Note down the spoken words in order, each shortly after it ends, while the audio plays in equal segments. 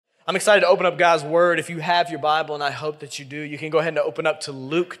I'm excited to open up God's Word. If you have your Bible, and I hope that you do, you can go ahead and open up to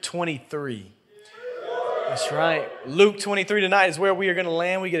Luke 23. That's right. Luke 23 tonight is where we are going to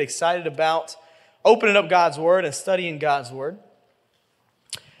land. We get excited about opening up God's Word and studying God's Word.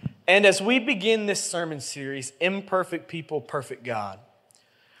 And as we begin this sermon series, Imperfect People, Perfect God,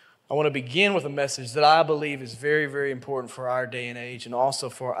 I want to begin with a message that I believe is very, very important for our day and age and also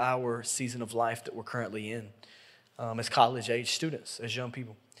for our season of life that we're currently in as college-age students, as young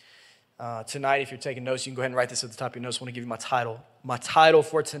people. Tonight, if you're taking notes, you can go ahead and write this at the top of your notes. I want to give you my title. My title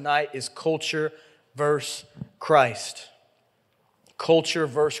for tonight is Culture versus Christ. Culture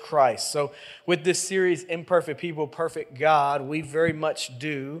versus Christ. So with this series, Imperfect People, Perfect God, we very much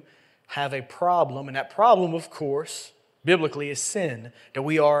do have a problem. And that problem, of course, biblically is sin, that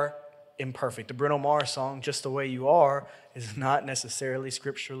we are imperfect. The Bruno Mars song, Just the Way You Are, is not necessarily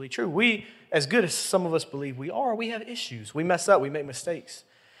scripturally true. We, as good as some of us believe we are, we have issues. We mess up. We make mistakes.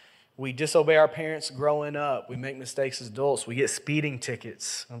 We disobey our parents growing up. We make mistakes as adults. We get speeding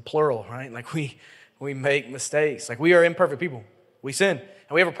tickets, in plural, right? Like we make mistakes. Like we are imperfect people. We sin,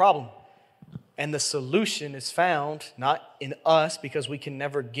 and we have a problem. And the solution is found not in us because we can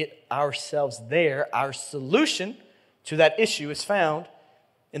never get ourselves there. Our solution to that issue is found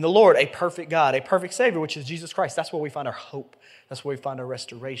in the Lord, a perfect God, a perfect Savior, which is Jesus Christ. That's where we find our hope. That's where we find our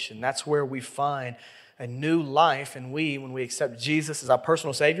restoration. That's where we find a new life. And when we accept Jesus as our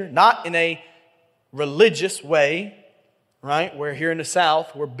personal Savior, not in a religious way, right? Where here in the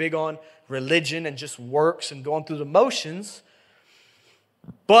South, we're big on religion and just works and going through the motions,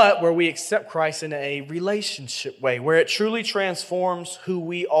 but where we accept Christ in a relationship way, where it truly transforms who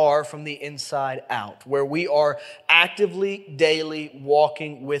we are from the inside out, where we are actively, daily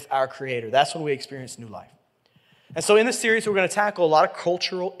walking with our Creator. That's when we experience new life. And so in this series, we're going to tackle a lot of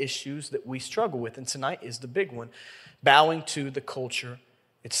cultural issues that we struggle with. And tonight is the big one, bowing to the culture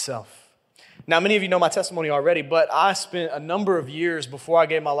itself. Now, many of you know my testimony already, but I spent a number of years before I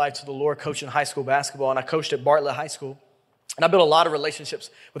gave my life to the Lord coaching high school basketball, and I coached at Bartlett High School. And I built a lot of relationships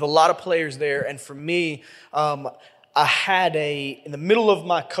with a lot of players there. And for me, in the middle of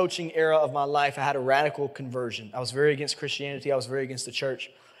my coaching era of my life, I had a radical conversion. I was very against Christianity. I was very against the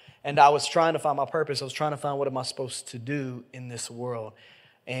church. And I was trying to find my purpose. I was trying to find what am I supposed to do in this world.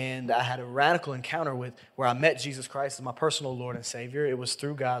 And I had a radical encounter where I met Jesus Christ as my personal Lord and Savior. It was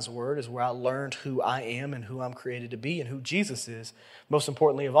through God's Word is where I learned who I am and who I'm created to be and who Jesus is, most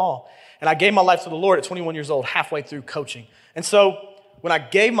importantly of all. And I gave my life to the Lord at 21 years old, halfway through coaching. And so when I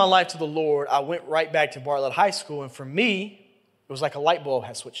gave my life to the Lord, I went right back to Bartlett High School. And for me, it was like a light bulb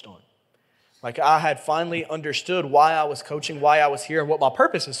had switched on. Like I had finally understood why I was coaching, why I was here, and what my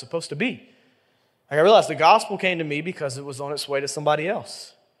purpose is supposed to be. Like I realized the gospel came to me because it was on its way to somebody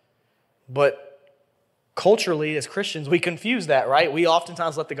else. But culturally, as Christians, we confuse that, right? We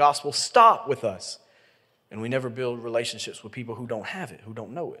oftentimes let the gospel stop with us. And we never build relationships with people who don't have it, who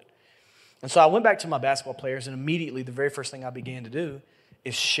don't know it. And so I went back to my basketball players, and immediately the very first thing I began to do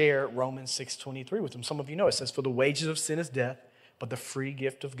is share Romans 6:23 with them. Some of you know it says, "For the wages of sin is death, but the free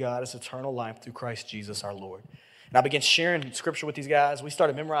gift of God is eternal life through Christ Jesus our Lord." And I began sharing scripture with these guys. We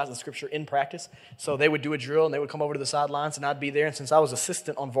started memorizing scripture in practice. So they would do a drill, and they would come over to the sidelines, and I'd be there. And since I was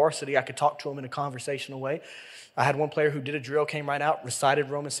assistant on varsity, I could talk to them in a conversational way. I had one player who did a drill, came right out, recited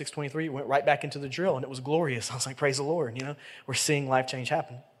Romans 6:23, went right back into the drill, and it was glorious. I was like, praise the Lord, we're seeing life change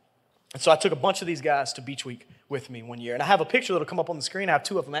happen. And so I took a bunch of these guys to Beach Week with me one year. And I have a picture that'll come up on the screen. I have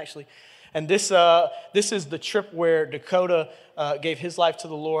two of them, actually. And this is the trip where Dakota gave his life to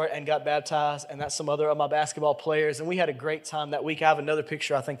the Lord and got baptized, and that's some other of my basketball players. And we had a great time that week. I have another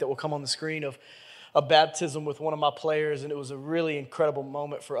picture, I think, that will come on the screen of a baptism with one of my players, and it was a really incredible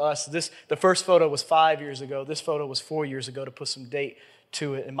moment for us. The first photo was 5 years ago. This photo was 4 years ago, to put some date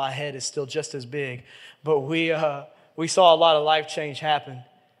to it, and my head is still just as big. But we saw a lot of life change happen.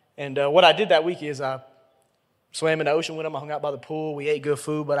 And what I did that week is I swam in the ocean with them. I hung out by the pool. We ate good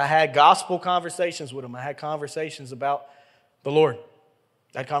food. But I had gospel conversations with them. I had conversations about the Lord.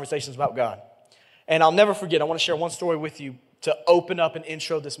 I had conversations about God. And I'll never forget, I want to share one story with you to open up and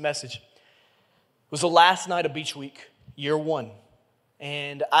intro this message. It was the last night of Beach Week, year one.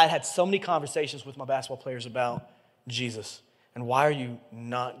 And I had so many conversations with my basketball players about Jesus. And why are you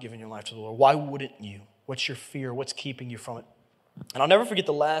not giving your life to the Lord? Why wouldn't you? What's your fear? What's keeping you from it? And I'll never forget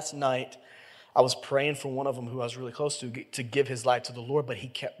the last night I was praying for one of them who I was really close to give his life to the Lord, but he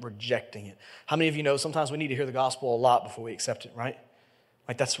kept rejecting it. How many of you know sometimes we need to hear the gospel a lot before we accept it, right?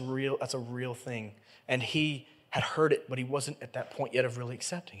 Like that's real. That's a real thing. And he had heard it, but he wasn't at that point yet of really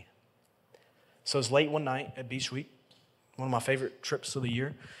accepting it. So it was late one night at Beach Week, one of my favorite trips of the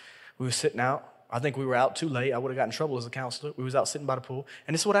year. We were sitting out I think we were out too late. I would have gotten in trouble as a counselor. We was out sitting by the pool.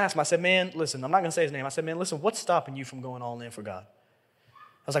 And this is what I asked him. I said, man, listen, I'm not going to say his name. I said, man, listen, what's stopping you from going all in for God?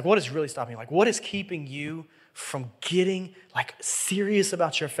 I was like, what is really stopping you? Like, what is keeping you from getting like serious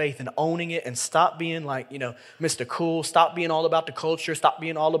about your faith and owning it and stop being like, Mr. Cool, stop being all about the culture, stop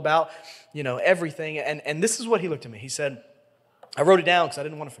being all about, everything. And this is what he looked at me. He said, I wrote it down because I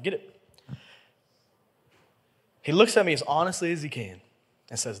didn't want to forget it. He looks at me as honestly as he can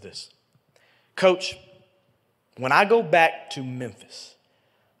and says this, Coach, when I go back to Memphis,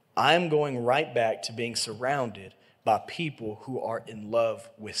 I'm going right back to being surrounded by people who are in love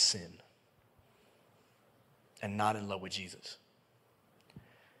with sin and not in love with Jesus.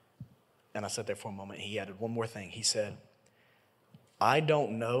 And I sat there for a moment. He added one more thing. He said, I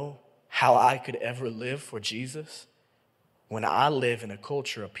don't know how I could ever live for Jesus when I live in a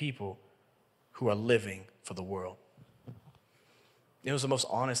culture of people who are living for the world. It was the most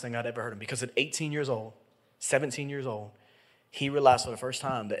honest thing I'd ever heard him, because at 18 years old, 17 years old, he realized for the first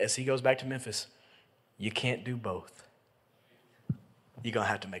time that as he goes back to Memphis, you can't do both. You're going to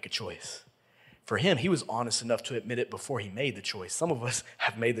have to make a choice. For him, he was honest enough to admit it before he made the choice. Some of us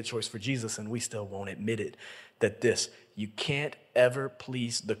have made the choice for Jesus and we still won't admit it, that you can't ever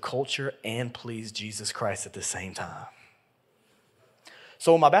please the culture and please Jesus Christ at the same time.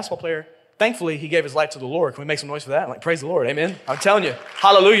 So my basketball player, thankfully, he gave his life to the Lord. Can we make some noise for that? Like, praise the Lord, amen? I'm telling you,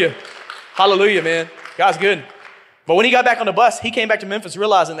 hallelujah. Hallelujah, man. God's good. But when he got back on the bus, he came back to Memphis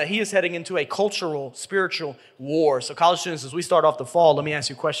realizing that he is heading into a cultural, spiritual war. So college students, as we start off the fall, let me ask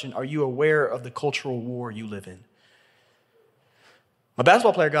you a question. Are you aware of the cultural war you live in? My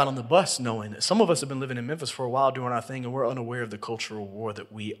basketball player got on the bus knowing that some of us have been living in Memphis for a while doing our thing, and we're unaware of the cultural war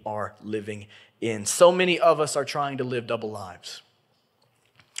that we are living in. So many of us are trying to live double lives.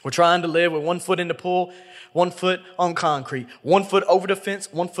 We're trying to live with one foot in the pool, one foot on concrete, one foot over the fence,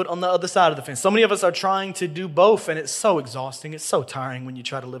 one foot on the other side of the fence. So many of us are trying to do both, and it's so exhausting. It's so tiring when you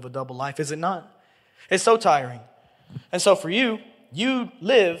try to live a double life, is it not? It's so tiring. And so for you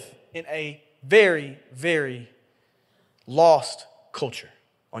live in a very, very lost culture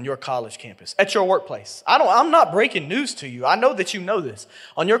on your college campus, at your workplace. I'm not breaking news to you. I know that you know this.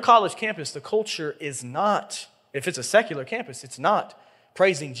 On your college campus, the culture is not, if it's a secular campus, it's not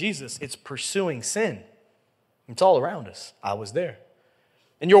praising Jesus, it's pursuing sin. It's all around us. I was there.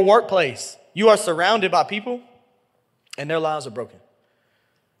 In your workplace, you are surrounded by people and their lives are broken.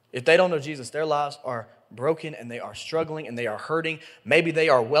 If they don't know Jesus, their lives are broken and they are struggling and they are hurting. Maybe they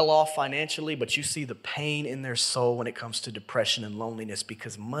are well off financially, but you see the pain in their soul when it comes to depression and loneliness,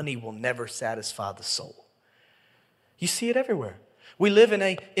 because money will never satisfy the soul. You see it everywhere. We live in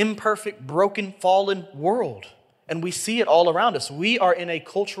an imperfect, broken, fallen world. And we see it all around us. We are in a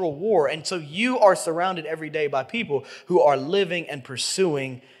cultural war. And so you are surrounded every day by people who are living and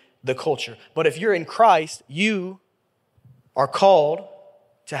pursuing the culture. But if you're in Christ, you are called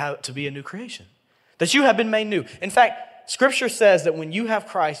to be a new creation. That you have been made new. In fact, Scripture says that when you have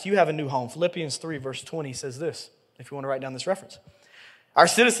Christ, you have a new home. Philippians 3 verse 20 says this, if you want to write down this reference. Our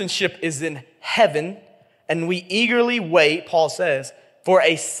citizenship is in heaven, and we eagerly wait, Paul says, for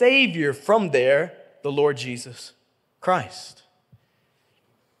a Savior from there, the Lord Jesus Christ.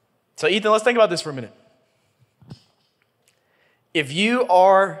 So Ethan, let's think about this for a minute. If you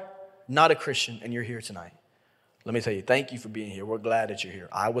are not a Christian and you're here tonight, let me tell you, thank you for being here. We're glad that you're here.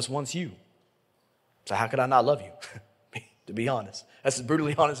 I was once you. So how could I not love you? To be honest. That's as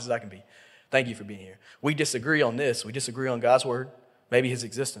brutally honest as I can be. Thank you for being here. We disagree on this. We disagree on God's word, maybe his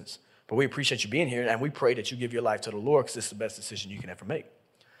existence. But we appreciate you being here, and we pray that you give your life to the Lord, because this is the best decision you can ever make.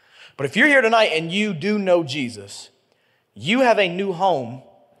 But if you're here tonight and you do know Jesus, you have a new home,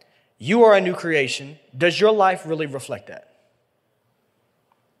 you are a new creation, does your life really reflect that?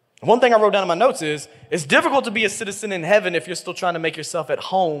 One thing I wrote down in my notes is, it's difficult to be a citizen in heaven if you're still trying to make yourself at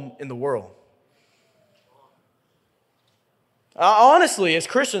home in the world. Honestly, as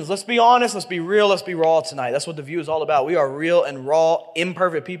Christians, let's be honest, let's be real, let's be raw tonight. That's what The View is all about. We are real and raw,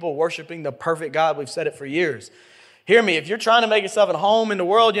 imperfect people worshiping the perfect God. We've said it for years. Hear me, if you're trying to make yourself at home in the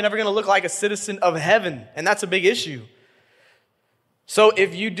world, you're never going to look like a citizen of heaven, and that's a big issue. So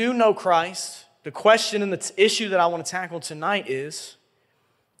if you do know Christ, the question and the issue that I want to tackle tonight is,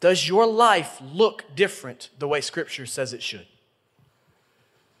 does your life look different the way Scripture says it should?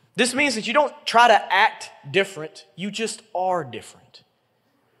 This means that you don't try to act different, you just are different.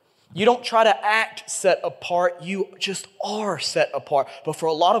 You don't try to act set apart, you just are set apart. But for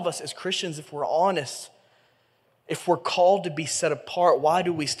a lot of us as Christians, if we're honest, if we're called to be set apart, why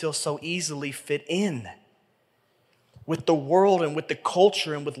do we still so easily fit in with the world and with the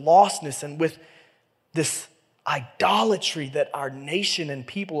culture and with lostness and with this idolatry that our nation and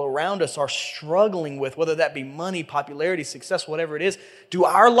people around us are struggling with, whether that be money, popularity, success, whatever it is, do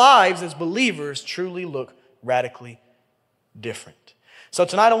our lives as believers truly look radically different? So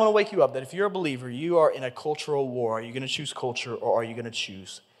tonight I want to wake you up that if you're a believer, you are in a cultural war. Are you going to choose culture or are you going to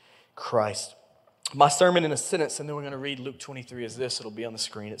choose Christ? My sermon in a sentence, and then we're going to read Luke 23 is this. It'll be on the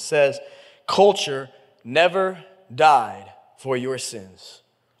screen. It says, culture never died for your sins.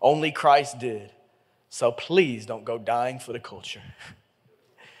 Only Christ did. So please don't go dying for the culture.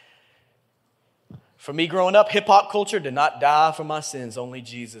 For me growing up, hip-hop culture did not die for my sins. Only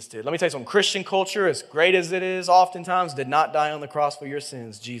Jesus did. Let me tell you something. Christian culture, as great as it is oftentimes, did not die on the cross for your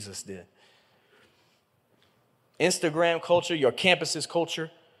sins. Jesus did. Instagram culture, your campus's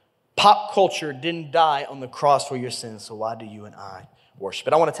culture, pop culture didn't die on the cross for your sins. So why do you and I worship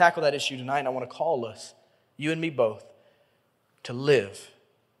it? I want to tackle that issue tonight, and I want to call us, you and me both, to live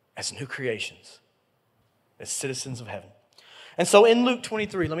as new creations, as citizens of heaven. And so in Luke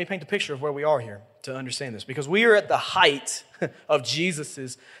 23, let me paint a picture of where we are here to understand this, because we are at the height of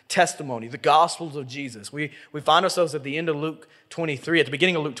Jesus' testimony, the Gospels of Jesus. We find ourselves at the end of Luke 23, at the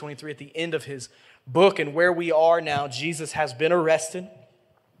beginning of Luke 23, at the end of his book, and where we are now, Jesus has been arrested.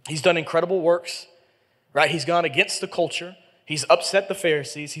 He's done incredible works, right? He's gone against the culture. He's upset the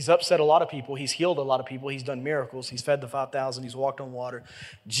Pharisees. He's upset a lot of people. He's healed a lot of people. He's done miracles. He's fed the 5,000. He's walked on water.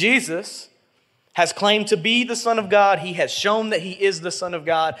 Jesus has claimed to be the Son of God. He has shown that he is the Son of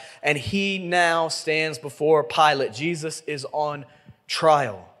God, and he now stands before Pilate. Jesus is on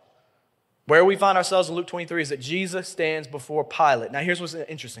trial. Where we find ourselves in Luke 23 is that Jesus stands before Pilate. Now here's what's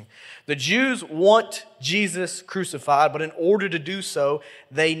interesting. The Jews want Jesus crucified, but in order to do so,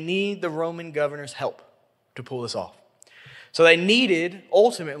 they need the Roman governor's help to pull this off. So they needed,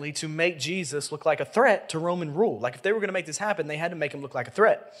 ultimately, to make Jesus look like a threat to Roman rule. Like if they were going to make this happen, they had to make him look like a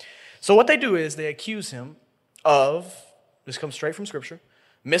threat. So what they do is they accuse him of, this comes straight from Scripture,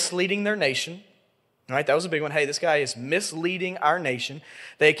 misleading their nation. All right, that was a big one. Hey, this guy is misleading our nation.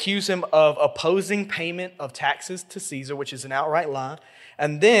 They accuse him of opposing payment of taxes to Caesar, which is an outright lie.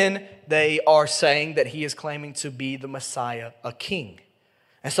 And then they are saying that he is claiming to be the Messiah, a king.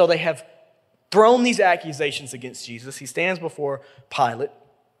 And so they have thrown these accusations against Jesus. He stands before Pilate,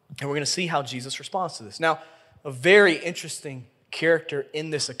 and we're going to see how Jesus responds to this. Now, a very interesting character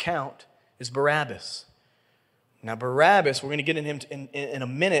in this account is Barabbas. Now, Barabbas, we're going to get in a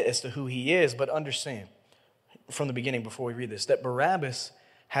minute as to who he is, but understand from the beginning before we read this, that Barabbas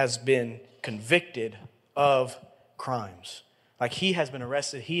has been convicted of crimes. Like he has been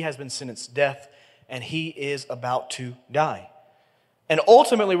arrested, he has been sentenced to death, and he is about to die. And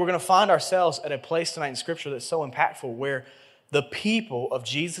ultimately, we're going to find ourselves at a place tonight in Scripture that's so impactful where the people of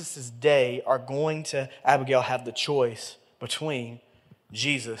Jesus' day are going to, Abigail, have the choice between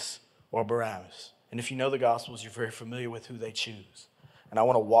Jesus or Barabbas. And if you know the Gospels, you're very familiar with who they choose. And I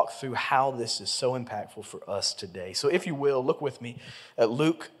want to walk through how this is so impactful for us today. So if you will, look with me at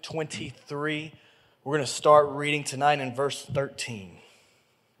Luke 23. We're going to start reading tonight in verse 13.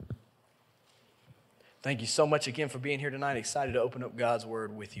 Thank you so much again for being here tonight. Excited to open up God's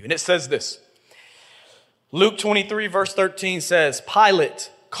Word with you. And it says this. Luke 23 verse 13 says,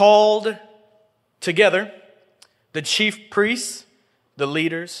 Pilate called together the chief priests, the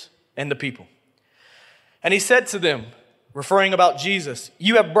leaders, and the people. And he said to them, referring about Jesus,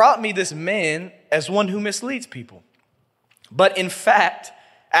 you have brought me this man as one who misleads people. But in fact,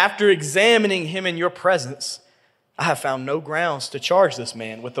 after examining him in your presence, I have found no grounds to charge this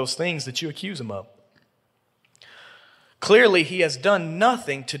man with those things that you accuse him of. Clearly, he has done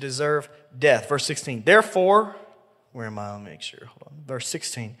nothing to deserve death. Verse 16, therefore, where am I? Let me make sure. Hold on. Verse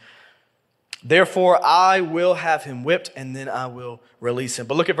 16, therefore I will have him whipped and then I will release him.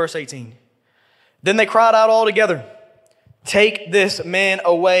 But look at verse 18. Then they cried out all together, take this man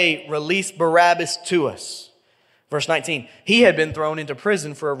away, release Barabbas to us. Verse 19, he had been thrown into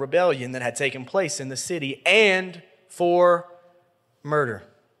prison for a rebellion that had taken place in the city and for murder.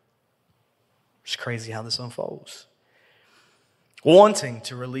 It's crazy how this unfolds. Wanting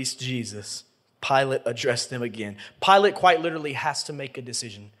to release Jesus, Pilate addressed them again. Pilate quite literally has to make a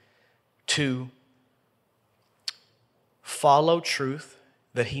decision to follow truth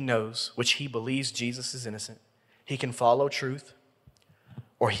that he knows, which he believes Jesus is innocent. He can follow truth,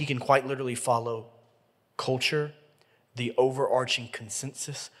 or he can quite literally follow culture, the overarching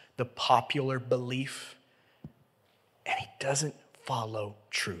consensus, the popular belief, and he doesn't follow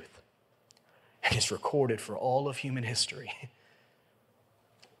truth. And it's recorded for all of human history.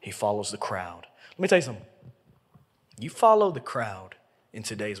 He follows the crowd. Let me tell you something. You follow the crowd in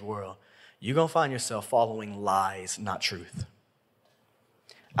today's world, you're going to find yourself following lies, not truth.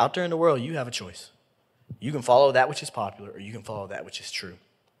 Out there in the world, you have a choice. You can follow that which is popular, or you can follow that which is true.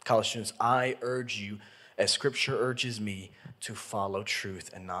 College students, I urge you, as Scripture urges me, to follow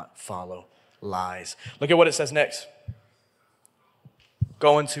truth and not follow lies. Look at what it says next.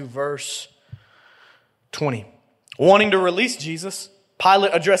 Go into verse 20. Wanting to release Jesus,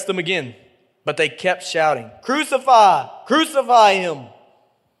 Pilate addressed them again, but they kept shouting, "Crucify, crucify him."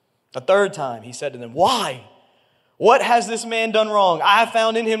 The third time he said to them, "Why? What has this man done wrong? I have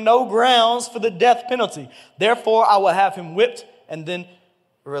found in him no grounds for the death penalty. Therefore, I will have him whipped and then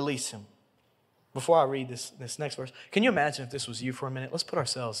release him." Before I read this next verse, can you imagine if this was you for a minute? Let's put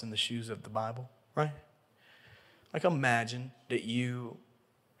ourselves in the shoes of the Bible, right? Like, imagine that you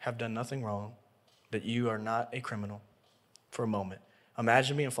have done nothing wrong, that you are not a criminal for a moment.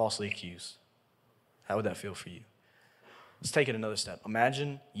 Imagine being falsely accused. How would that feel for you? Let's take it another step.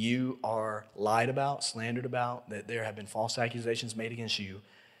 Imagine you are lied about, slandered about, that there have been false accusations made against you.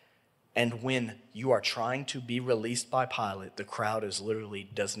 And when you are trying to be released by Pilate, the crowd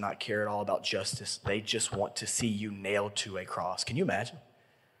does not care at all about justice. They just want to see you nailed to a cross. Can you imagine?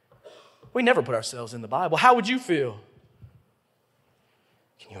 We never put ourselves in the Bible. How would you feel?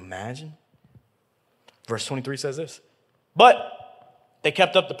 Can you imagine? Verse 23 says this, "But they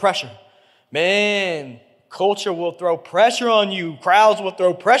kept up the pressure." Man, culture will throw pressure on you. Crowds will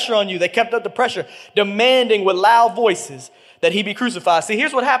throw pressure on you. They kept up the pressure, demanding with loud voices that he be crucified. See,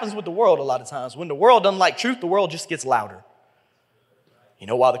 here's what happens with the world a lot of times. When the world doesn't like truth, the world just gets louder. You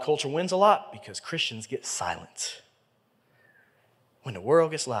know why the culture wins a lot? Because Christians get silent. When the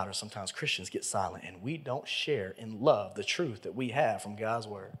world gets louder, sometimes Christians get silent, and we don't share in love the truth that we have from God's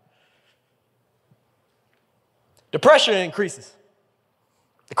word. The pressure increases.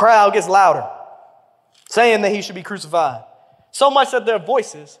 The crowd gets louder, saying that he should be crucified. So much that their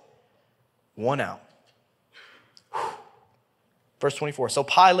voices won out. Verse 24, so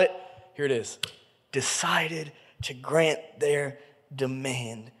Pilate, here it is, decided to grant their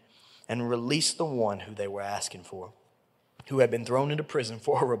demand and release the one who they were asking for, who had been thrown into prison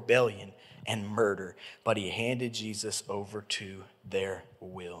for rebellion and murder, but he handed Jesus over to their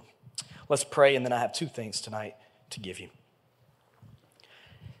will. Let's pray, and then I have two things tonight to give you.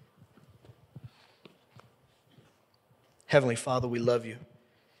 Heavenly Father, we love you.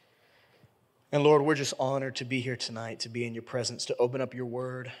 And Lord, we're just honored to be here tonight, to be in your presence, to open up your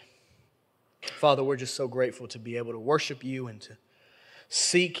word. Father, we're just so grateful to be able to worship you and to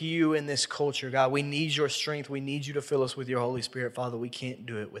seek you in this culture. God, we need your strength. We need you to fill us with your Holy Spirit. Father, we can't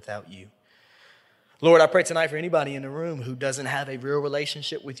do it without you. Lord, I pray tonight for anybody in the room who doesn't have a real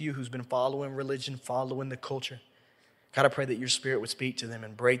relationship with you, who's been following religion, following the culture. God, I pray that your Spirit would speak to them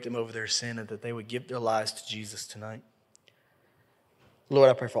and break them over their sin, and that they would give their lives to Jesus tonight. Lord,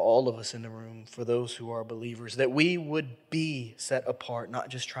 I pray for all of us in the room, for those who are believers, that we would be set apart, not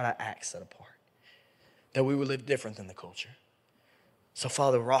just try to act set apart, that we would live different than the culture. So,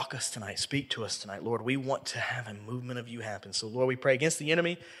 Father, rock us tonight. Speak to us tonight, Lord. We want to have a movement of you happen. So, Lord, we pray against the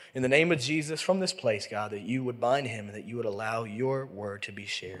enemy in the name of Jesus from this place, God, that you would bind him and that you would allow your word to be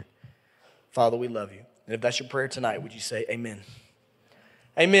shared. Father, we love you. And if that's your prayer tonight, would you say amen?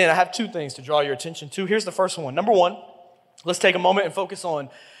 Amen. I have two things to draw your attention to. Here's the first one. Number one, let's take a moment and focus on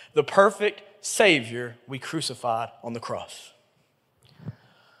the perfect Savior we crucified on the cross.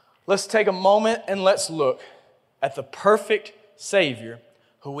 Let's take a moment and let's look at the perfect Savior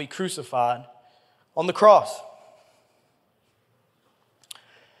who we crucified on the cross.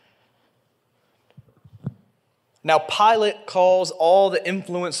 Now, Pilate calls all the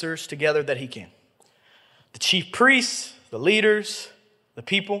influencers together that he can. The chief priests, the leaders, the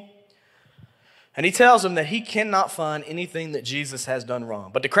people. And he tells them that he cannot find anything that Jesus has done wrong.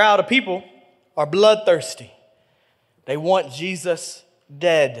 But the crowd of people are bloodthirsty. They want Jesus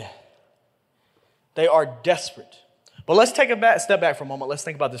dead. They are desperate. But let's take a step back for a moment. Let's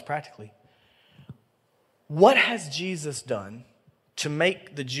think about this practically. What has Jesus done to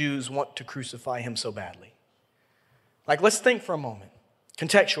make the Jews want to crucify him so badly? Like, let's think for a moment.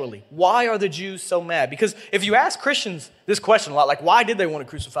 Contextually, why are the Jews so mad? Because if you ask Christians this question a lot, like why did they want to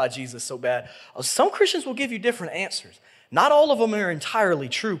crucify Jesus so bad? Some Christians will give you different answers. Not all of them are entirely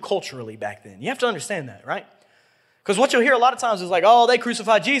true culturally back then. You have to understand that, right? Because what you'll hear a lot of times is like, oh, they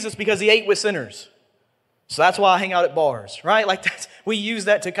crucified Jesus because he ate with sinners. So that's why I hang out at bars, right? Like we use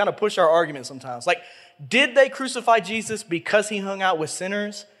that to kind of push our argument sometimes. Like, did they crucify Jesus because he hung out with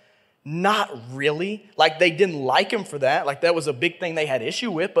sinners? Not really. Like, they didn't like him for that. Like, that was a big thing they had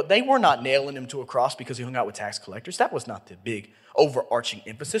issue with, but they were not nailing him to a cross because he hung out with tax collectors. That was not the big overarching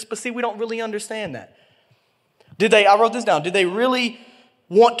emphasis. But see, we don't really understand that. I wrote this down. Did they really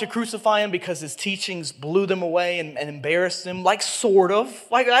want to crucify him because his teachings blew them away and embarrassed them? Like, sort of.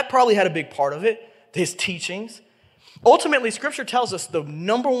 Like, that probably had a big part of it. his teachings. Ultimately, Scripture tells us the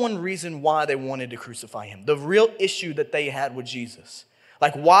number one reason why they wanted to crucify him, the real issue that they had with Jesus,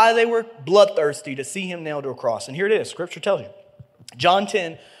 like why they were bloodthirsty to see him nailed to a cross. And here it is. Scripture tells you. John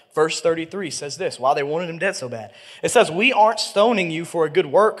 10, verse 33 says this, why they wanted him dead so bad. It says, "We aren't stoning you for a good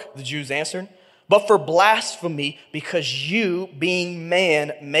work," the Jews answered, "but for blasphemy, because you, being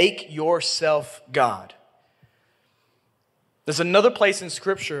man, make yourself God." There's another place in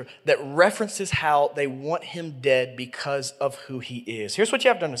Scripture that references how they want him dead because of who he is. Here's what you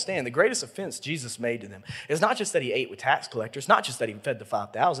have to understand. The greatest offense Jesus made to them is not just that he ate with tax collectors, not just that he fed the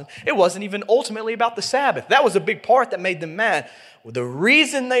 5,000. It wasn't even ultimately about the Sabbath. That was a big part that made them mad. Well, the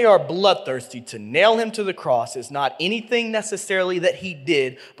reason they are bloodthirsty to nail him to the cross is not anything necessarily that he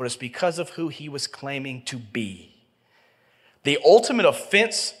did, but it's because of who he was claiming to be. The ultimate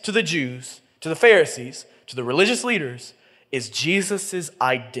offense to the Jews, to the Pharisees, to the religious leaders, is Jesus'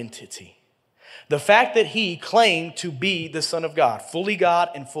 identity. The fact that he claimed to be the Son of God, fully God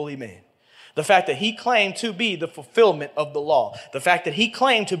and fully man. The fact that he claimed to be the fulfillment of the law. The fact that he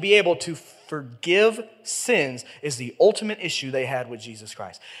claimed to be able to forgive sins is the ultimate issue they had with Jesus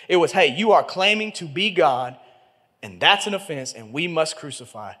Christ. It was, hey, you are claiming to be God, and that's an offense, and we must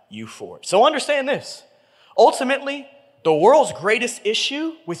crucify you for it. So understand this. Ultimately, the world's greatest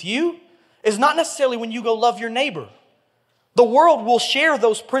issue with you is not necessarily when you go love your neighbor. The world will share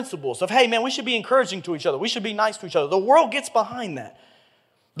those principles of, hey, man, we should be encouraging to each other. We should be nice to each other. The world gets behind that.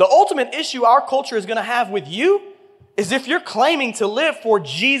 The ultimate issue our culture is going to have with you is if you're claiming to live for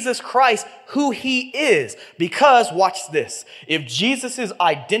Jesus Christ, who he is. Because, watch this, if Jesus'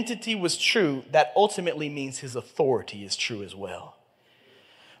 identity was true, that ultimately means his authority is true as well.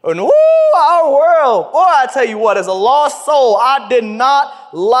 And our world, boy, I tell you what, as a lost soul, I did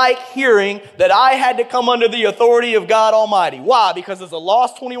not like hearing that I had to come under the authority of God Almighty. Why? Because as a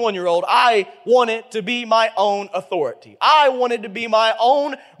lost 21-year-old, I wanted to be my own authority. I wanted to be my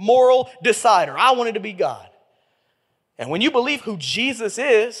own moral decider. I wanted to be God. And when you believe who Jesus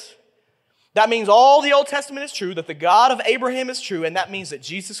is, that means all the Old Testament is true, that the God of Abraham is true, and that means that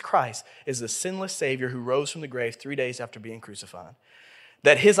Jesus Christ is the sinless Savior who rose from the grave 3 days after being crucified.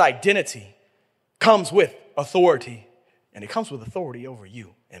 That his identity comes with authority, and it comes with authority over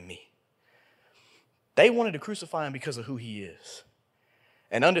you and me. They wanted to crucify him because of who he is.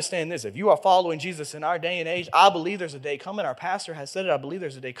 And understand this, if you are following Jesus in our day and age, I believe there's a day coming. Our pastor has said it. I believe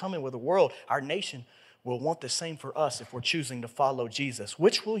there's a day coming where the world, our nation, will want the same for us if we're choosing to follow Jesus.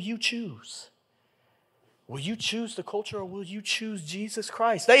 Which will you choose? Will you choose the culture or will you choose Jesus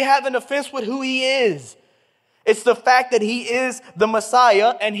Christ? They have an offense with who he is. It's the fact that he is the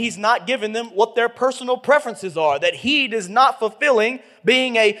Messiah and he's not giving them what their personal preferences are, that he is not fulfilling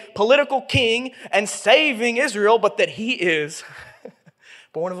being a political king and saving Israel, but that he is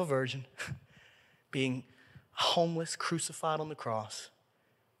born of a virgin, being homeless, crucified on the cross.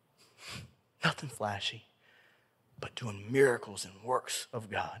 Nothing flashy, but doing miracles and works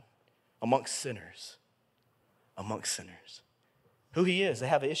of God amongst sinners. Amongst sinners. Who he is, they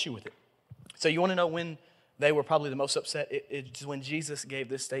have an issue with it. So you want to know when they were probably the most upset? It's when Jesus gave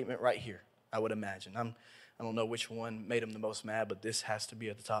this statement right here, I would imagine. I don't know which one made him the most mad, but this has to be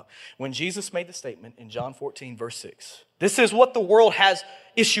at the top. When Jesus made the statement in John 14, verse 6, this is what the world has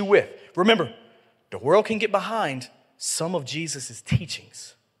issue with. Remember, the world can get behind some of Jesus'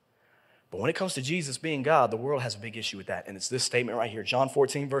 teachings. But when it comes to Jesus being God, the world has a big issue with that. And it's this statement right here, John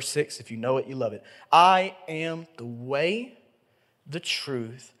 14, verse 6. If you know it, you love it. I am the way, the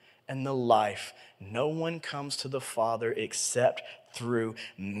truth, and the life. No one comes to the Father except through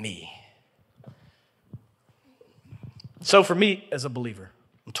me. So for me as a believer,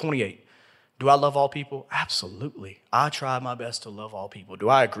 I'm 28. Do I love all people? Absolutely. I try my best to love all people. Do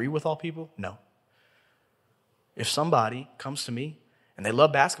I agree with all people? No. If somebody comes to me and they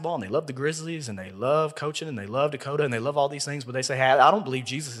love basketball and they love the Grizzlies and they love coaching and they love Dakota and they love all these things, but they say, hey, I don't believe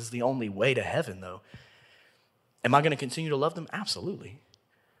Jesus is the only way to heaven though. Am I going to continue to love them? Absolutely.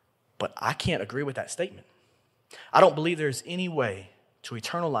 But I can't agree with that statement. I don't believe there's any way to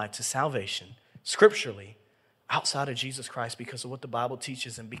eternal life, to salvation, scripturally, outside of Jesus Christ because of what the Bible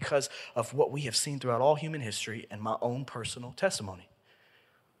teaches and because of what we have seen throughout all human history and my own personal testimony.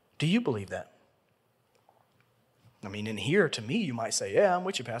 Do you believe that? I mean, in here, to me, you might say, yeah, I'm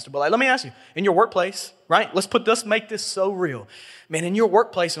with you, Pastor. But let me ask you, in your workplace, right? Let's make this so real. Man, in your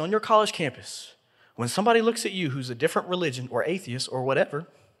workplace and on your college campus, when somebody looks at you who's a different religion or atheist or whatever,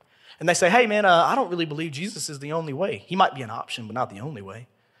 and they say, hey, man, I don't really believe Jesus is the only way. He might be an option, but not the only way.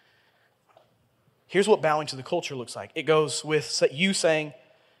 Here's what bowing to the culture looks like. It goes with you saying,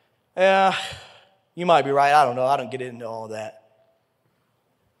 yeah, you might be right. I don't know. I don't get into all that.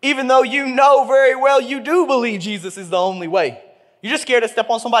 Even though you know very well you do believe Jesus is the only way. You're just scared to step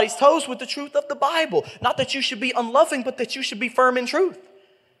on somebody's toes with the truth of the Bible. Not that you should be unloving, but that you should be firm in truth.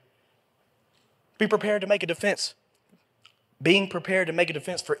 Be prepared to make a defense. Being prepared to make a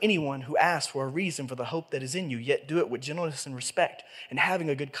defense for anyone who asks for a reason for the hope that is in you, yet do it with gentleness and respect and having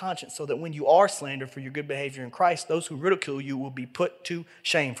a good conscience, so that when you are slandered for your good behavior in Christ, those who ridicule you will be put to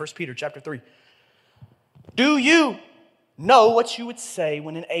shame. 1 Peter chapter 3. Do you know what you would say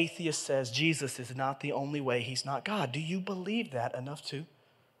when an atheist says Jesus is not the only way, he's not God? Do you believe that enough to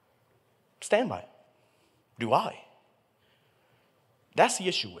stand by it? Do I? That's the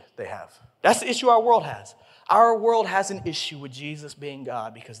issue they have. That's the issue our world has. Our world has an issue with Jesus being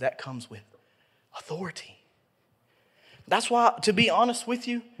God because that comes with authority. That's why, to be honest with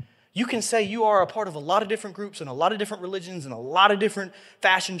you, you can say you are a part of a lot of different groups and a lot of different religions and a lot of different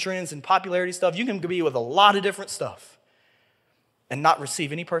fashion trends and popularity stuff. You can be with a lot of different stuff and not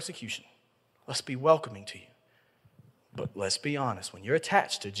receive any persecution. Let's be welcoming to you. But let's be honest, when you're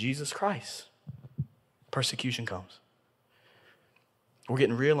attached to Jesus Christ, persecution comes. We're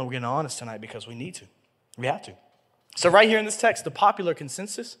getting real and we're getting honest tonight because we need to. We have to. So right here in this text, the popular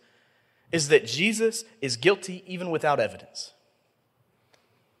consensus is that Jesus is guilty even without evidence.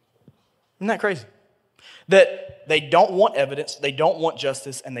 Isn't that crazy? That they don't want evidence, they don't want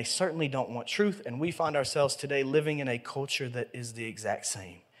justice, and they certainly don't want truth. And we find ourselves today living in a culture that is the exact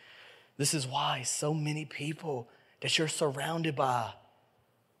same. This is why so many people that you're surrounded by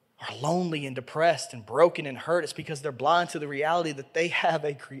are lonely and depressed and broken and hurt. It's because they're blind to the reality that they have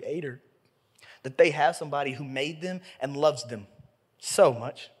a creator, that they have somebody who made them and loves them so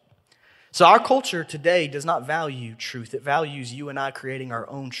much. So our culture today does not value truth. It values you and I creating our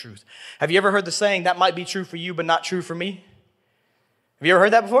own truth. Have you ever heard the saying, that might be true for you, but not true for me? Have you ever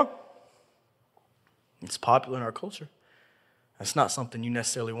heard that before? It's popular in our culture. That's not something you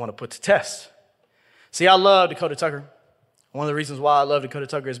necessarily want to put to test. See, I love Dakota Tucker. One of the reasons why I love Dakota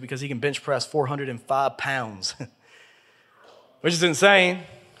Tucker is because he can bench press 405 pounds, which is insane.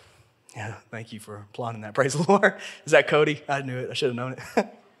 Yeah, thank you for applauding that. Praise the Lord. Is that Cody? I knew it. I should have known it.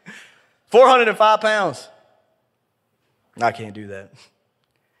 405 pounds. I can't do that.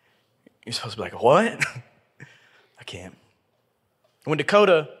 You're supposed to be like, what? I can't. When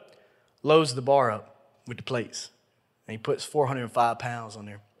Dakota loads the bar up with the plates, and he puts 405 pounds on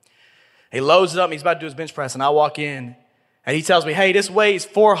there, he loads it up, and he's about to do his bench press, and I walk in, and he tells me, hey, this weighs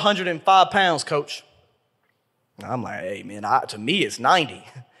 405 pounds, coach. And I'm like, hey, man, to me, it's 90.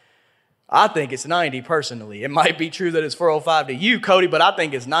 I think it's 90 personally. It might be true that it's 405 to you, Cody, but I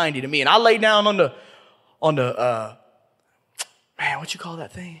think it's 90 to me. And I lay down on the man, what you call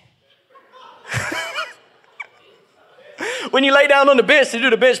that thing? When you lay down on the bench to do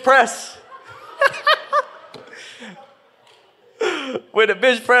the bench press. With the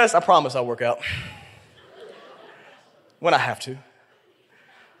bench press, I promise I'll work out. When I have to.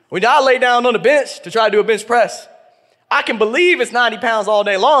 When I lay down on the bench to try to do a bench press, I can believe it's 90 pounds all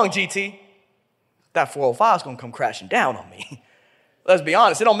day long, GT. That 405 is going to come crashing down on me. Let's be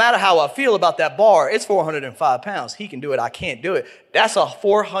honest. It don't matter how I feel about that bar. It's 405 pounds. He can do it. I can't do it. That's a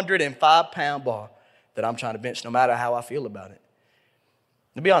 405-pound bar that I'm trying to bench no matter how I feel about it.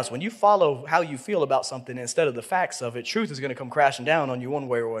 To be honest, when you follow how you feel about something instead of the facts of it, truth is going to come crashing down on you one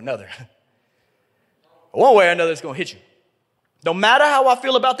way or another. One way or another, it's going to hit you. No matter how I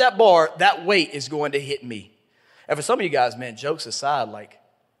feel about that bar, that weight is going to hit me. And for some of you guys, man, jokes aside, like,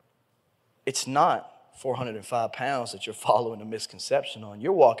 it's not 405 pounds that you're following a misconception on.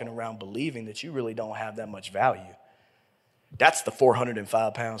 You're walking around believing that you really don't have that much value. That's the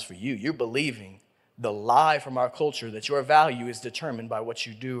 405 pounds for you. You're believing the lie from our culture that your value is determined by what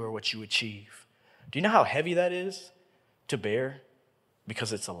you do or what you achieve. Do you know how heavy that is to bear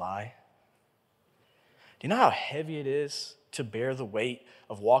because it's a lie? Do you know how heavy it is to bear the weight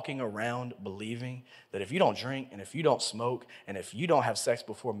of walking around believing that if you don't drink and if you don't smoke and if you don't have sex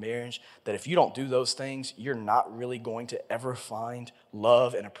before marriage, that if you don't do those things, you're not really going to ever find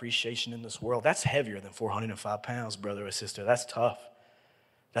love and appreciation in this world? That's heavier than 405 pounds, brother or sister. That's tough.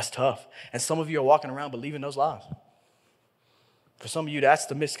 That's tough. And some of you are walking around believing those lies. For some of you, that's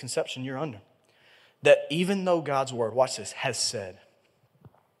the misconception you're under. That even though God's word, watch this, has said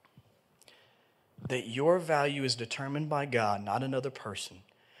that your value is determined by God, not another person,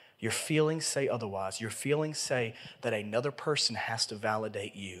 your feelings say otherwise. Your feelings say that another person has to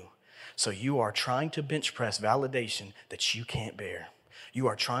validate you. So you are trying to bench press validation that you can't bear. You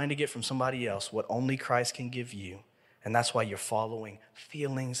are trying to get from somebody else what only Christ can give you. And that's why you're following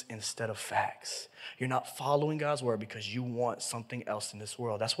feelings instead of facts. You're not following God's word because you want something else in this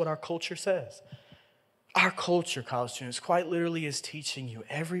world. That's what our culture says. Our culture, college students, quite literally is teaching you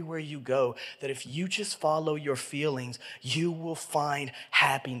everywhere you go that if you just follow your feelings, you will find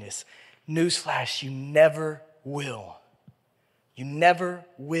happiness. Newsflash, you never will. You never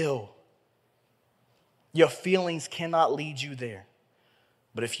will. Your feelings cannot lead you there.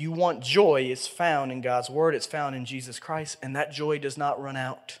 But if you want joy, it's found in God's word, it's found in Jesus Christ, and that joy does not run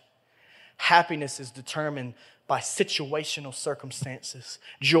out. Happiness is determined by situational circumstances.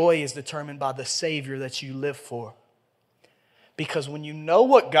 Joy is determined by the Savior that you live for. Because when you know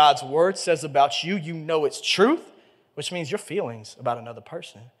what God's word says about you, you know it's truth, which means your feelings about another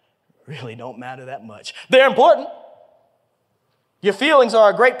person really don't matter that much. They're important. Your feelings are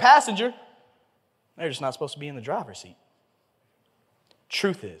a great passenger. They're just not supposed to be in the driver's seat.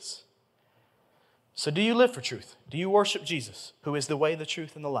 Truth is. So do you live for truth? Do you worship Jesus, who is the way, the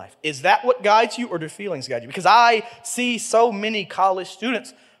truth, and the life? Is that what guides you, or do feelings guide you? Because I see so many college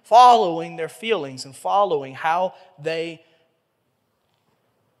students following their feelings and following how they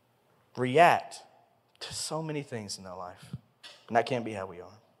react to so many things in their life. And that can't be how we are.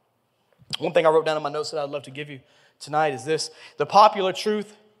 One thing I wrote down in my notes that I'd love to give you tonight is this: the popular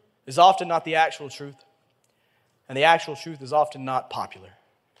truth is often not the actual truth, and the actual truth is often not popular.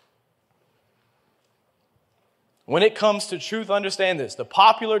 When it comes to truth, understand this: the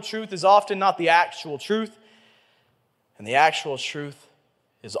popular truth is often not the actual truth, and the actual truth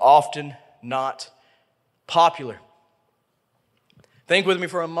is often not popular. Think with me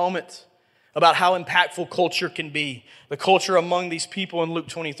for a moment about how impactful culture can be. The culture among these people in Luke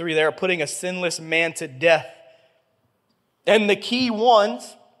 23, they are putting a sinless man to death. And the key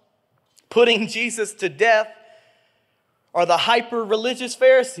ones putting Jesus to death are the hyper-religious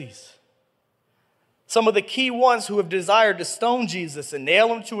Pharisees. Some of the key ones who have desired to stone Jesus and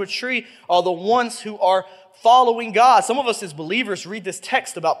nail him to a tree are the ones who are following God. Some of us as believers read this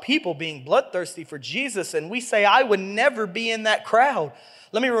text about people being bloodthirsty for Jesus, and we say, I would never be in that crowd.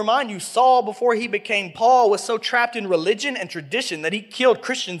 Let me remind you, Saul, before he became Paul, was so trapped in religion and tradition that he killed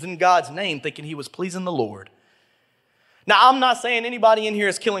Christians in God's name, thinking he was pleasing the Lord. Now, I'm not saying anybody in here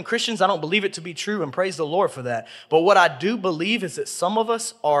is killing Christians. I don't believe it to be true, and praise the Lord for that. But what I do believe is that some of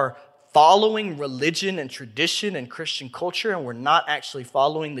us are following religion and tradition and Christian culture, and we're not actually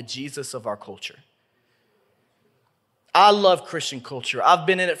following the Jesus of our culture. I love Christian culture. I've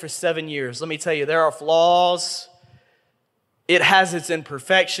been in it for 7 years. Let me tell you, there are flaws. It has its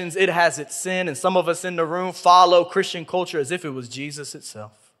imperfections. It has its sin. And some of us in the room follow Christian culture as if it was Jesus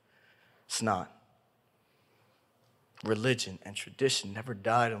itself. It's not. Religion and tradition never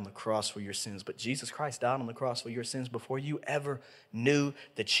died on the cross for your sins, but Jesus Christ died on the cross for your sins before you ever knew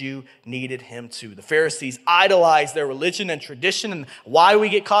that you needed him to. The Pharisees idolized their religion and tradition, and why we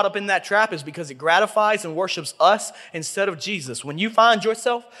get caught up in that trap is because it gratifies and worships us instead of Jesus. When you find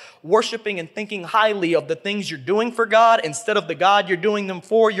yourself worshiping and thinking highly of the things you're doing for God instead of the God you're doing them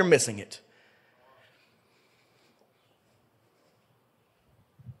for, you're missing it.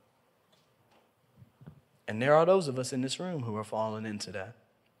 And there are those of us in this room who are falling into that.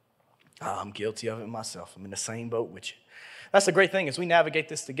 I'm guilty of it myself. I'm in the same boat with you. That's the great thing. As we navigate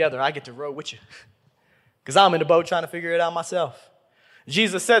this together, I get to row with you. Because I'm in the boat trying to figure it out myself.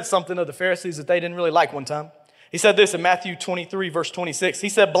 Jesus said something of the Pharisees that they didn't really like one time. He said this in Matthew 23, verse 26. He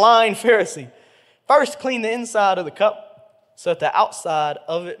said, blind Pharisee, first clean the inside of the cup so that the outside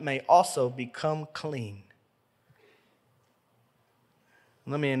of it may also become clean.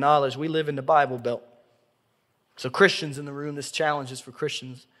 Let me acknowledge, we live in the Bible Belt. So Christians in the room, this challenge is for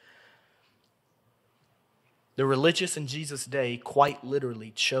Christians. The religious in Jesus' day quite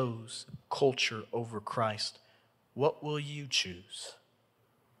literally chose culture over Christ. What will you choose?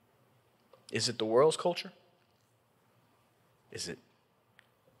 Is it the world's culture? Is it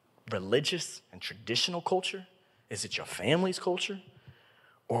religious and traditional culture? Is it your family's culture?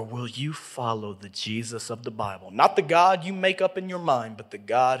 Or will you follow the Jesus of the Bible? Not the God you make up in your mind, but the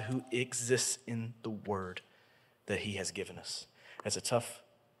God who exists in the Word that he has given us. That's a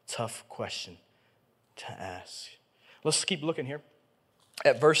tough question to ask. Let's keep looking here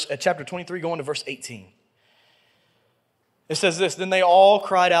at chapter 23, going to verse 18. It says this, then they all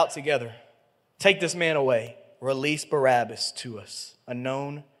cried out together, take this man away, release Barabbas to us, a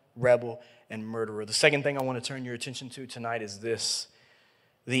known rebel and murderer. The second thing I want to turn your attention to tonight is this,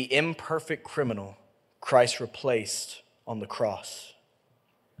 the imperfect criminal Christ replaced on the cross.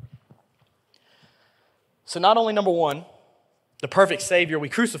 So not only, number one, the perfect Savior we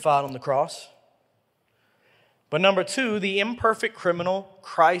crucified on the cross, but number two, the imperfect criminal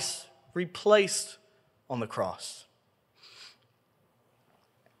Christ replaced on the cross.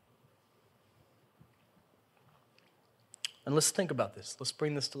 And let's think about this. Let's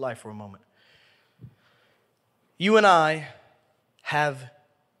bring this to life for a moment. You and I have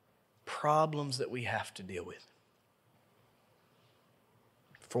problems that we have to deal with.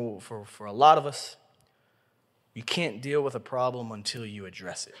 For a lot of us, you can't deal with a problem until you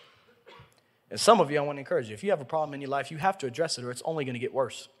address it. And some of you, I want to encourage you, if you have a problem in your life, you have to address it or it's only going to get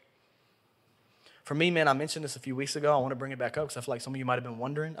worse. For me, man, I mentioned this a few weeks ago. I want to bring it back up because I feel like some of you might have been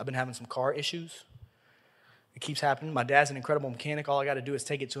wondering. I've been having some car issues. It keeps happening. My dad's an incredible mechanic. All I got to do is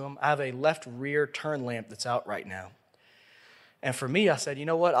take it to him. I have a left rear turn lamp that's out right now. And for me, I said, you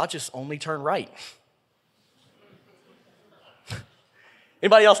know what? I'll just only turn right.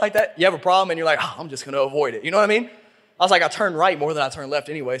 Anybody else like that? You have a problem and you're like, I'm just going to avoid it. You know what I mean? I was like, I turn right more than I turn left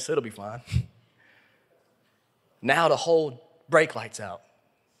anyway, so it'll be fine. Now the whole brake light's out.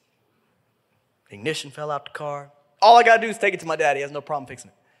 Ignition fell out the car. All I got to do is take it to my dad. He has no problem fixing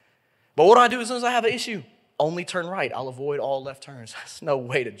it. But what do I do as soon as I have an issue? Only turn right. I'll avoid all left turns. That's no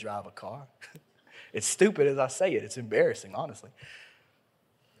way to drive a car. It's stupid as I say it. It's embarrassing, honestly.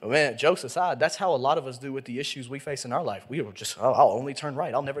 But man, jokes aside, that's how a lot of us do with the issues we face in our life. We will just, I'll only turn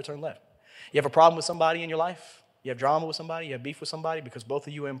right. I'll never turn left. You have a problem with somebody in your life? You have drama with somebody? You have beef with somebody because both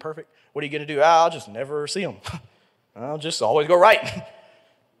of you are imperfect? What are you going to do? I'll just never see them. I'll just always go right.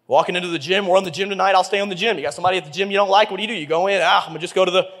 Walking into the gym, we're on the gym tonight, I'll stay on the gym. You got somebody at the gym you don't like, what do? You go in, I'm going to just go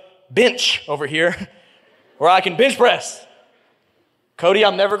to the bench over here where I can bench press. Cody,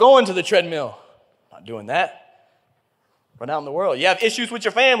 I'm never going to the treadmill. Not doing that. Run out in the world. You have issues with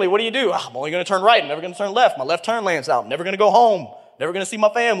your family. What do? I'm only going to turn right. I'm never going to turn left. My left turn lamp's out. I'm never going to go home. Never going to see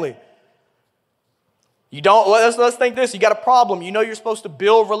my family. You don't, let's think this. You got a problem. You know you're supposed to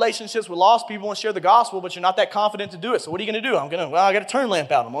build relationships with lost people and share the gospel, but you're not that confident to do it. So what are you going to do? I got a turn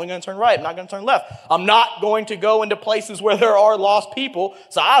lamp out. I'm only going to turn right. I'm not going to turn left. I'm not going to go into places where there are lost people,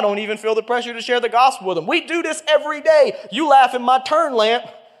 so I don't even feel the pressure to share the gospel with them. We do this every day. You laugh at my turn lamp.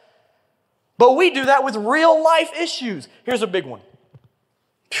 But we do that with real life issues. Here's a big one.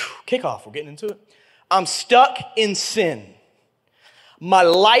 Kickoff, we're getting into it. I'm stuck in sin. My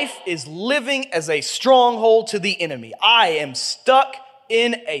life is living as a stronghold to the enemy. I am stuck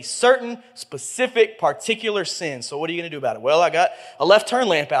in a certain specific particular sin. So what are you going to do about it? Well, I got a left turn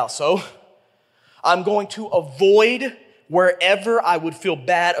lamp out, so I'm going to avoid wherever I would feel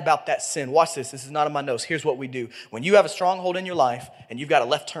bad about that sin. Watch this. This is not in my notes. Here's what we do. When you have a stronghold in your life and you've got a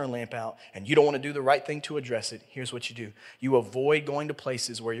left turn lamp out and you don't want to do the right thing to address it, here's what you do. You avoid going to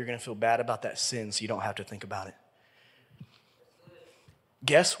places where you're going to feel bad about that sin so you don't have to think about it.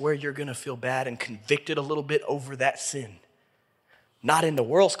 Guess where you're going to feel bad and convicted a little bit over that sin? Not in the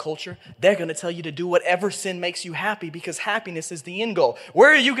world's culture. They're going to tell you to do whatever sin makes you happy because happiness is the end goal.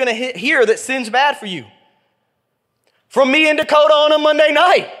 Where are you going to hear that sin's bad for you? From me and Dakota on a Monday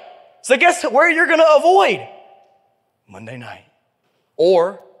night. So guess where you're going to avoid? Monday night.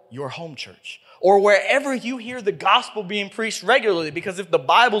 Or your home church. Or wherever you hear the gospel being preached regularly. Because if the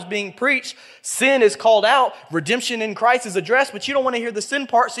Bible's being preached, sin is called out, redemption in Christ is addressed, but you don't want to hear the sin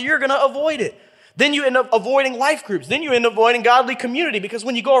part, so you're going to avoid it. Then you end up avoiding life groups. Then you end up avoiding godly community. Because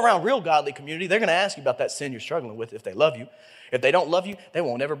when you go around real godly community, they're going to ask you about that sin you're struggling with if they love you. If they don't love you, they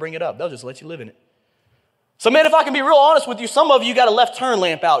won't ever bring it up. They'll just let you live in it. So man, if I can be real honest with you, some of you got a left turn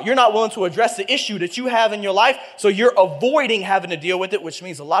lamp out. You're not willing to address the issue that you have in your life, so you're avoiding having to deal with it, which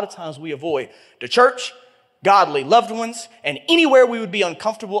means a lot of times we avoid the church, godly loved ones, and anywhere we would be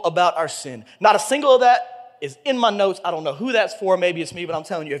uncomfortable about our sin. Not a single of that is in my notes. I don't know who that's for. Maybe it's me, but I'm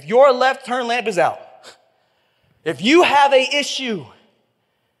telling you, if your left turn lamp is out, if you have an issue,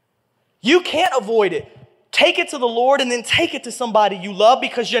 you can't avoid it. Take it to the Lord and then take it to somebody you love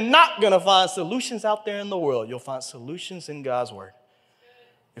because you're not going to find solutions out there in the world. You'll find solutions in God's word.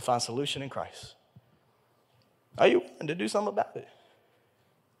 You'll find solution in Christ. Are you willing to do something about it?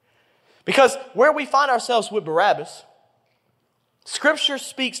 Because where we find ourselves with Barabbas, Scripture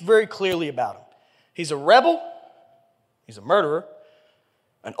speaks very clearly about him. He's a rebel, he's a murderer,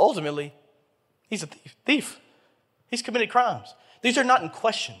 and ultimately, he's a thief. He's committed crimes. These are not in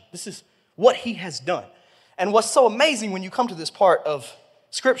question. This is what he has done. And what's so amazing when you come to this part of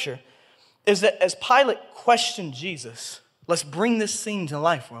Scripture is that as Pilate questioned Jesus, let's bring this scene to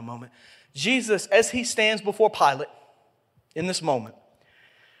life for a moment. Jesus, as he stands before Pilate in this moment,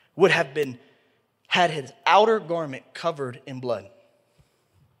 would have had his outer garment covered in blood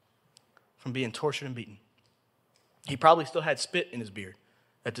from being tortured and beaten. He probably still had spit in his beard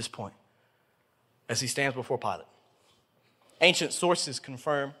at this point as he stands before Pilate. Ancient sources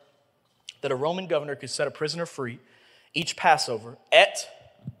confirm that a Roman governor could set a prisoner free each Passover at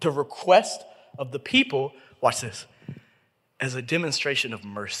the request of the people, watch this, as a demonstration of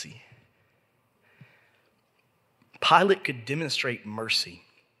mercy. Pilate could demonstrate mercy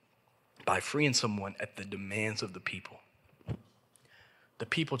by freeing someone at the demands of the people. The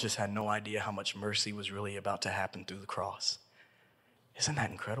people just had no idea how much mercy was really about to happen through the cross. Isn't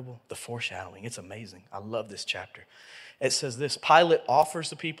that incredible? The foreshadowing, it's amazing. I love this chapter. It says this: Pilate offers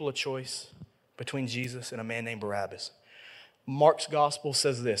the people a choice between Jesus and a man named Barabbas. Mark's gospel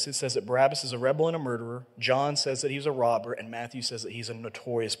says this. It says that Barabbas is a rebel and a murderer. John says that he's a robber, and Matthew says that he's a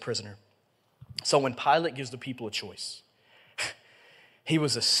notorious prisoner. So when Pilate gives the people a choice, he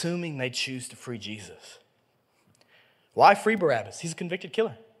was assuming they'd choose to free Jesus. Why free Barabbas? He's a convicted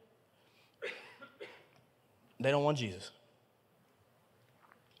killer. They don't want Jesus.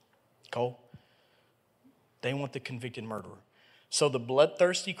 Cole? They want the convicted murderer. So the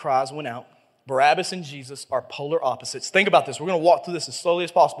bloodthirsty cries went out. Barabbas and Jesus are polar opposites. Think about this. We're going to walk through this as slowly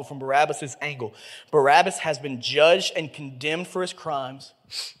as possible from Barabbas' angle. Barabbas has been judged and condemned for his crimes.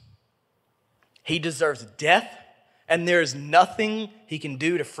 He deserves death, and there is nothing he can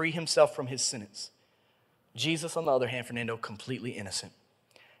do to free himself from his sentence. Jesus, on the other hand, Fernando, completely innocent,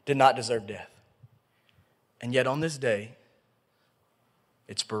 did not deserve death. And yet on this day,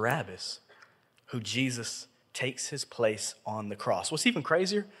 it's Barabbas who Jesus takes his place on the cross. What's even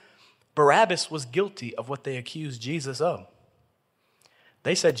crazier? Barabbas was guilty of what they accused Jesus of.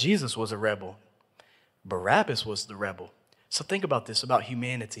 They said Jesus was a rebel. Barabbas was the rebel. So think about this, about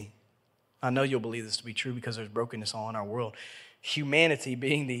humanity. I know you'll believe this to be true because there's brokenness all in our world. Humanity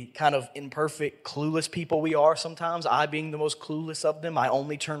being the kind of imperfect, clueless people we are sometimes, I being the most clueless of them. I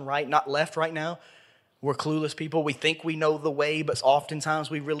only turn right, not left right now. We're clueless people. We think we know the way, but oftentimes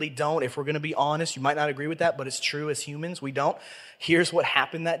we really don't. If we're going to be honest, you might not agree with that, but it's true as humans, we don't. Here's what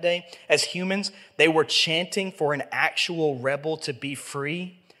happened that day. As humans, they were chanting for an actual rebel to be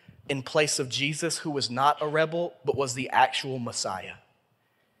free in place of Jesus, who was not a rebel, but was the actual Messiah.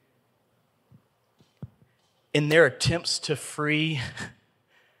 In their attempts to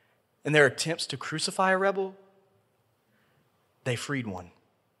crucify a rebel, they freed one.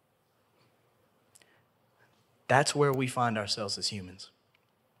 That's where we find ourselves as humans.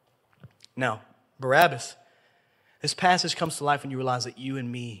 Now, Barabbas, this passage comes to life when you realize that you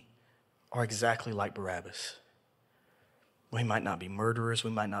and me are exactly like Barabbas. We might not be murderers,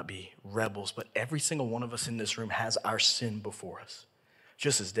 we might not be rebels, but every single one of us in this room has our sin before us.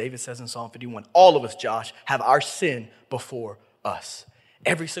 Just as David says in Psalm 51, all of us, Josh, have our sin before us.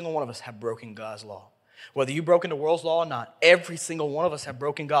 Every single one of us have broken God's law. Whether you've broken the world's law or not, every single one of us have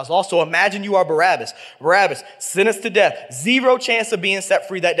broken God's law. So imagine you are Barabbas. Barabbas, sentenced to death, zero chance of being set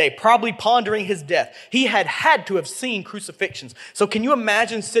free that day, probably pondering his death. He had to have seen crucifixions. So can you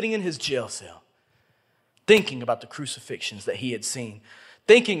imagine sitting in his jail cell, thinking about the crucifixions that he had seen,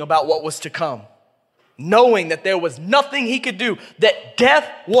 thinking about what was to come, knowing that there was nothing he could do, that death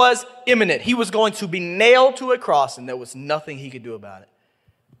was imminent. He was going to be nailed to a cross, and there was nothing he could do about it.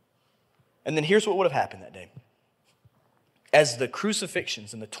 And then here's what would have happened that day. As the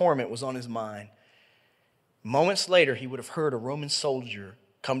crucifixions and the torment was on his mind, moments later, he would have heard a Roman soldier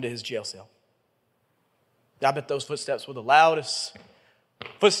come to his jail cell. I bet those footsteps were the loudest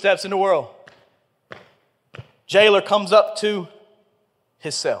footsteps in the world. Jailer comes up to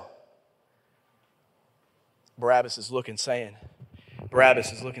his cell. Barabbas is looking, saying,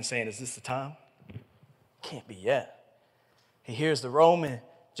 is this the time? Can't be yet. He hears the Roman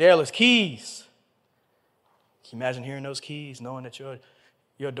jailer's keys. Can you imagine hearing those keys, knowing that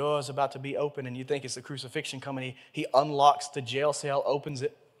your door is about to be open and you think it's the crucifixion coming? He unlocks the jail cell, opens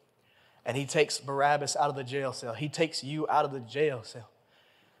it, and he takes Barabbas out of the jail cell. He takes you out of the jail cell.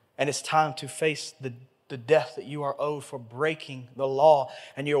 And it's time to face the death that you are owed for breaking the law.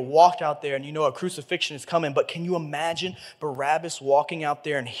 And you're walked out there and you know a crucifixion is coming. But can you imagine Barabbas walking out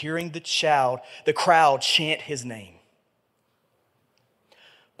there and hearing the crowd chant his name?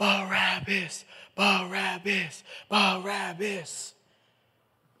 Barabbas, Barabbas, Barabbas.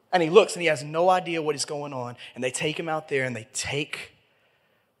 And he looks and he has no idea what is going on. And they take him out there and they take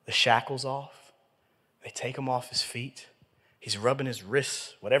the shackles off. They take him off his feet. He's rubbing his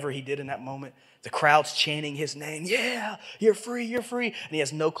wrists, whatever he did in that moment. The crowd's chanting his name. Yeah, you're free, you're free. And he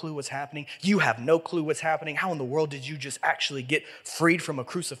has no clue what's happening. You have no clue what's happening. How in the world did you just actually get freed from a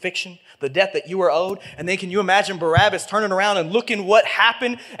crucifixion? The death that you were owed. And then can you imagine Barabbas turning around and looking what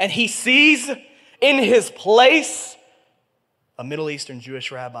happened? And he sees in his place a Middle Eastern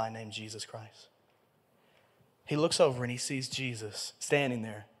Jewish rabbi named Jesus Christ. He looks over and he sees Jesus standing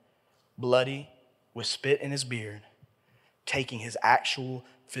there, bloody, with spit in his beard, taking his actual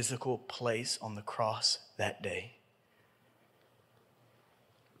physical place on the cross that day.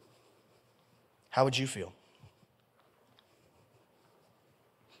 How would you feel?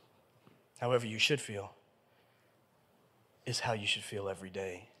 However you should feel is how you should feel every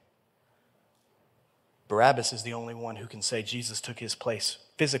day. Barabbas is the only one who can say Jesus took his place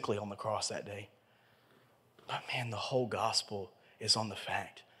physically on the cross that day. But man, the whole gospel is on the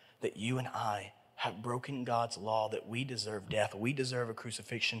fact that you and I have broken God's law, that we deserve death, we deserve a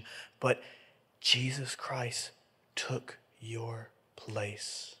crucifixion, but Jesus Christ took your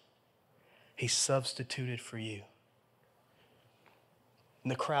place. He substituted for you.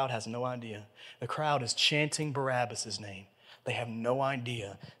 And the crowd has no idea. The crowd is chanting Barabbas' name. They have no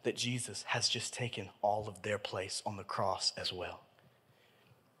idea that Jesus has just taken all of their place on the cross as well.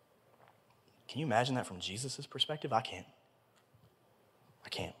 Can you imagine that from Jesus' perspective? I can't. I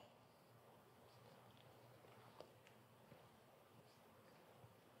can't.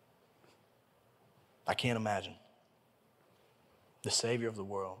 I can't imagine the Savior of the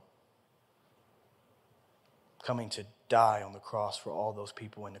world coming to die on the cross for all those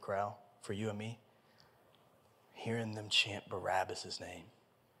people in the crowd, for you and me, hearing them chant Barabbas' name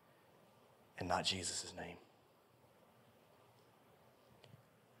and not Jesus' name.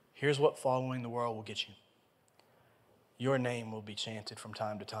 Here's what following the world will get you. Your name will be chanted from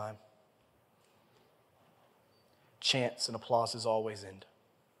time to time. Chants and applauses always end.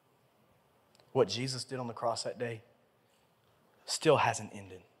 What Jesus did on the cross that day still hasn't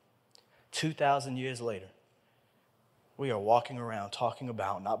ended. 2,000 years later, we are walking around talking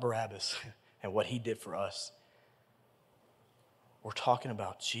about not Barabbas and what he did for us. We're talking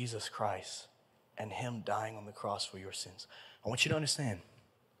about Jesus Christ and him dying on the cross for your sins. I want you to understand,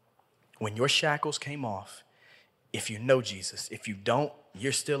 when your shackles came off, if you know Jesus, if you don't,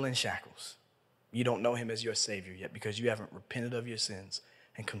 you're still in shackles. You don't know him as your Savior yet because you haven't repented of your sins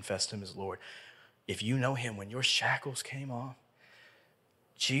and confessed him as Lord. If you know him, when your shackles came off,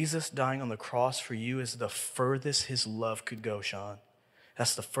 Jesus dying on the cross for you is the furthest his love could go, Sean.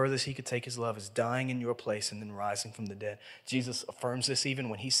 That's the furthest he could take his love, is dying in your place and then rising from the dead. Jesus affirms this even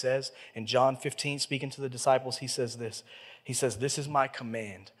when he says in John 15, speaking to the disciples, he says this. He says, "This is my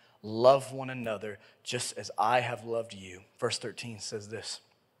command, love one another just as I have loved you." Verse 13 says this,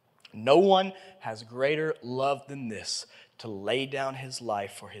 "No one has greater love than this, to lay down his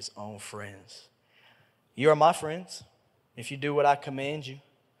life for his own friends. You are my friends if you do what I command you.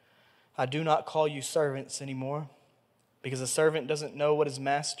 I do not call you servants anymore, because a servant doesn't know what his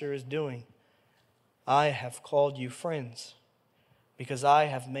master is doing. I have called you friends, because I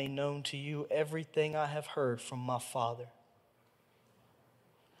have made known to you everything I have heard from my Father."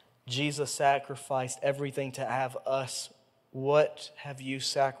 Jesus sacrificed everything to have us. What have you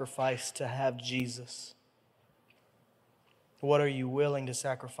sacrificed to have Jesus? What are you willing to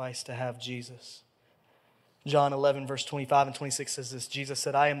sacrifice to have Jesus? John 11, verse 25 and 26 says this. Jesus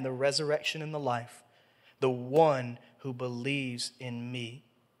said, "I am the resurrection and the life. The one who believes in me,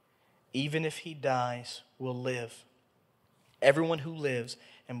 even if he dies, will live. Everyone who lives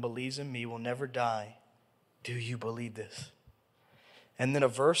and believes in me will never die. Do you believe this?" And then a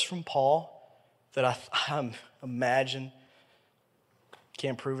verse from Paul that I imagine,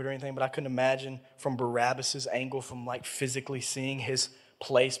 can't prove it or anything, but I couldn't imagine from Barabbas' angle, from like physically seeing his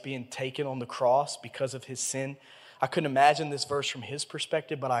place being taken on the cross because of his sin. I couldn't imagine this verse from his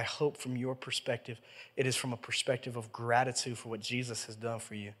perspective, but I hope from your perspective, it is from a perspective of gratitude for what Jesus has done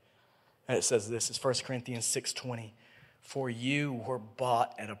for you. And it says this, it's 1 Corinthians 6:20. "For you were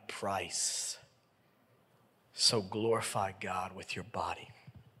bought at a price, so glorify God with your body."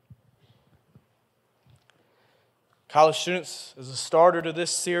 College students, as a starter to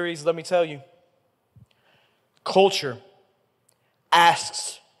this series, let me tell you, culture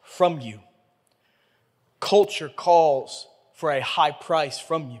asks from you. Culture calls for a high price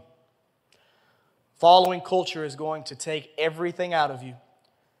from you. Following culture is going to take everything out of you.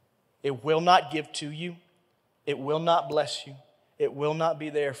 It will not give to you. It will not bless you. It will not be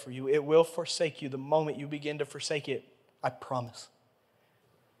there for you. It will forsake you the moment you begin to forsake it. I promise.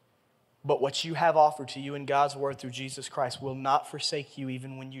 But what you have offered to you in God's word through Jesus Christ will not forsake you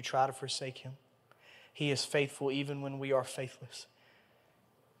even when you try to forsake him. He is faithful even when we are faithless.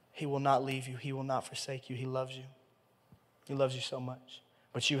 He will not leave you. He will not forsake you. He loves you. He loves you so much.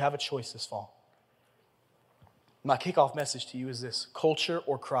 But you have a choice this fall. My kickoff message to you is this: culture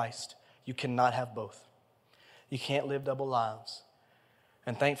or Christ. You cannot have both. You can't live double lives.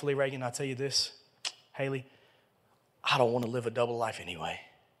 And thankfully, Reagan, I'll tell you this, Haley, I don't want to live a double life anyway.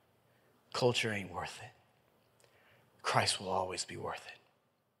 Culture ain't worth it. Christ will always be worth it.